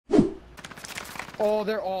Oh,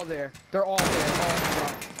 they're all there. They're all there. Oh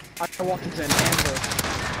my god. I walked into an ambush.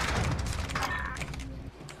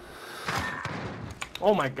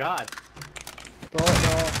 Oh my god. Throw it,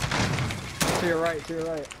 bro. To your right, to your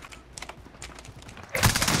right.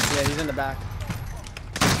 Yeah, he's in the back.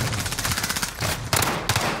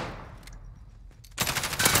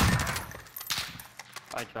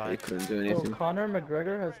 I He tried. couldn't do anything. Bro, Conor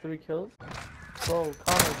McGregor has 3 kills. Bro,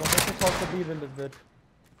 Conor, don't make yourself to be in this bitch.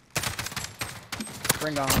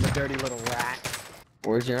 Bring on the dirty little rat.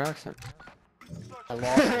 Where's your accent? I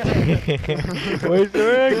lost it. Where's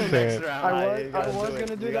your accent? I was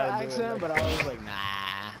gonna do that accent, but I was like,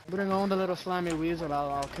 nah. Bring on the little slimy weasel.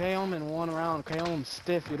 I'll KO him in 1 round. KO him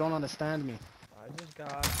stiff. You don't understand me. I just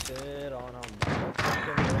got shit on. I'm about to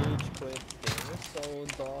fucking rage quit. Game is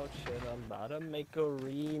so dog shit. I'm about to make a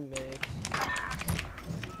remix.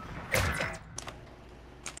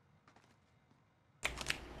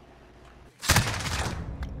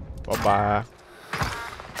 Bye-bye.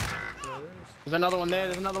 There's another one there.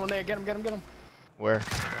 There's another one there. Get him, get him, get him. Where?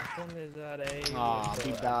 That one is at A. Aw,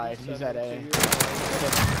 he died. He's at A.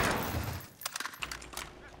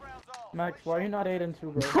 Max, why are you not 8 and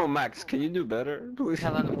 2, bro? Bro, Max, can you do better, please?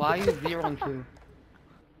 Helen, why are you 0 and 2?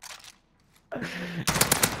 Oh,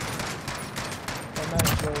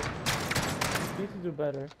 Max, bro. You need to do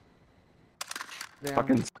better. Damn.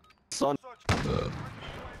 Fucking son.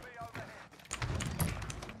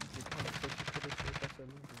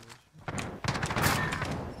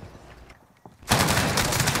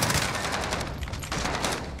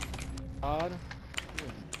 God.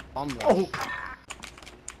 Oh!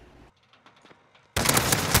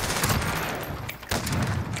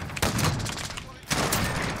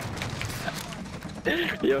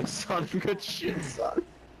 Yo, son, good shit, son.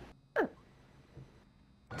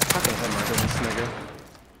 Fucking hit my this nigga.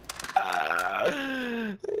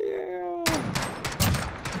 Yeah.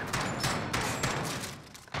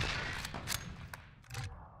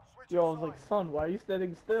 Yo, I was like, son, why are you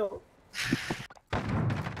standing still?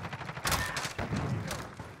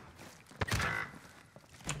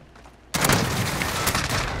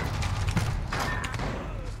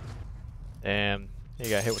 Damn, he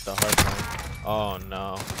got hit with the hard one. Oh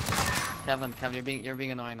no. Kevin, you're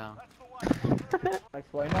being annoying now. Max,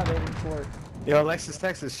 why not 8 and 4? Yo, Alexis,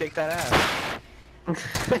 Texas, shake that ass.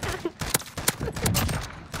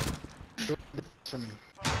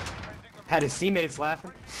 Had his teammates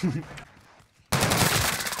laughing.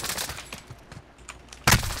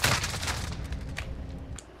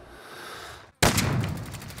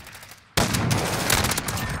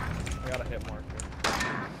 I got a hit marker.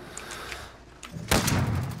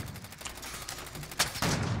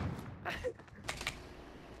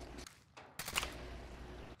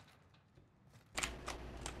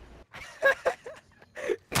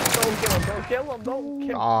 Don't kill him, don't kill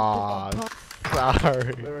him. Aw,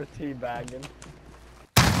 sorry. They were teabagging.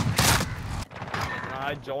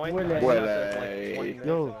 I joined. Willie.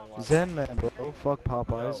 Yo, Zen man, bro. Fuck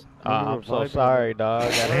Popeyes. I'm so sorry, dog.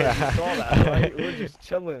 We saw that, right? We were just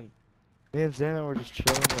chilling. Me and Zen were just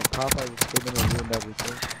chilling and Popeyes was came in and ruined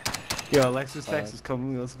everything. Yo, Alexis, Texas,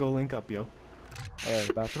 come, let's go link up, yo.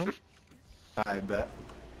 Alright, bathroom? I bet.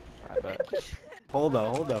 I bet. Hold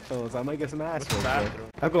up, fellas. I might get some ass real quick. Bathroom.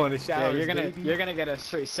 I'm going to Yeah, shower. you're gonna get a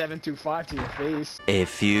straight 725 to your face. A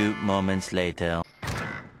few moments later.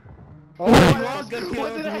 Oh, what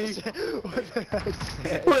did I say? What did I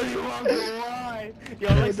say? What do you want to why? Yo,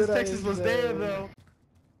 Alexis, Texas was there though.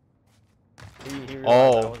 He realized I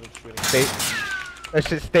Oh, wasn't shooting. that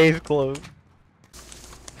shit stays closed.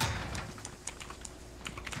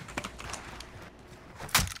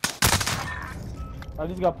 I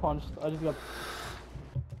just got punched. I just got...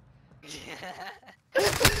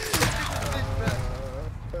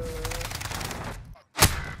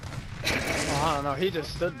 Oh, I don't know. He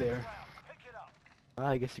just stood there.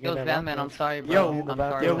 I guess you Yo, can Zen man, I'm sorry, bro. Yo, I'm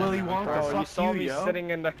sorry, yo, Zen, Willy I'm Wonka, sorry. Bro, you fuck saw you, me yo. sitting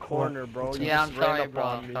in the corner, bro. You Yeah, I'm just ran sorry, up bro.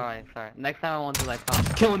 on I'm me. sorry. Next time I won't do like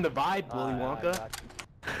that. Killing the vibe, Willy Wonka.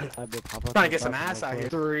 I bet Popeyes. Trying to get some ass out here.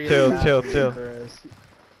 Chill.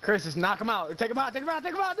 Chris, just knock him out. Take him out. Take him out.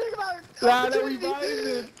 Take him out. Take him out. Nah, no, we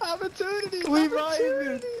Opportunity. vibing. Opportunity. We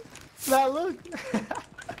Opportunity. vibing. Now look.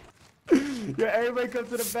 Yo, everybody come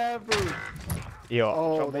to the bathroom. Yo,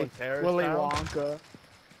 Oh, Jump they on terrace Willy now? Wonka.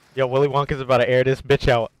 yo, Willy Wonka's about to air this bitch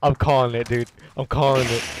out. I'm calling it, dude. I'm calling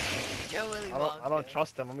it. I don't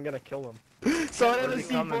trust him. I'm gonna kill him. So Where's has a he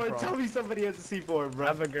coming C4. from? Tell me somebody has a C4, bro.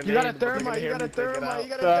 Have a grenade. You got a but they're gonna thermite. You hear got a me take it thermite. out. You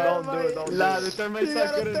got a Don't do thermite. it. Don't do Nah, it. the thermite's You not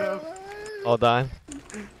got a good enough. thermite. Hold on.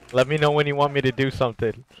 Let me know when you want me to do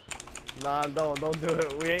something. Nah, don't do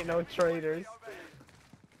it. We ain't no traitors.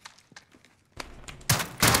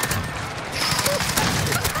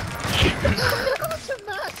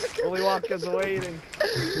 Willy Wonka's waiting.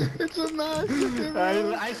 It's a massacre.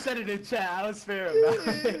 I said it in chat. I was fair about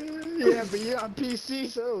it. Yeah, but you're on PC,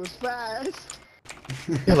 so it was fast.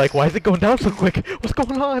 You're like, why is it going down so quick? What's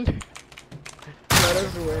going on? That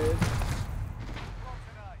is weird.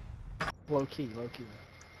 Low key, low key.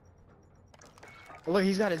 Look,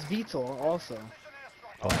 he's got his VTOL also.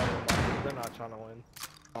 Oh, they're not trying to win.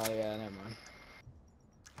 Oh yeah, never mind.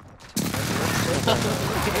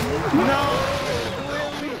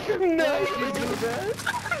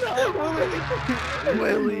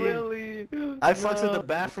 Willie. I fucked with the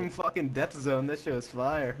bathroom fucking death zone. This shit was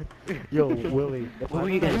fire. Yo, Willie. What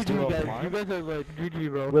you guys do? You guys are like GG,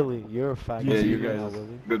 bro. Willie, you're a fat. Yeah, you now, guys.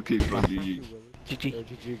 Willie. Good people, GG. GG. Yo,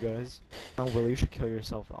 GG, guys. No, Willie, you should kill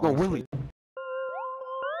yourself. No, honestly. Willie.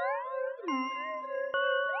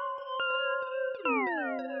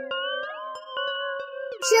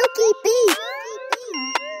 Chuki beat.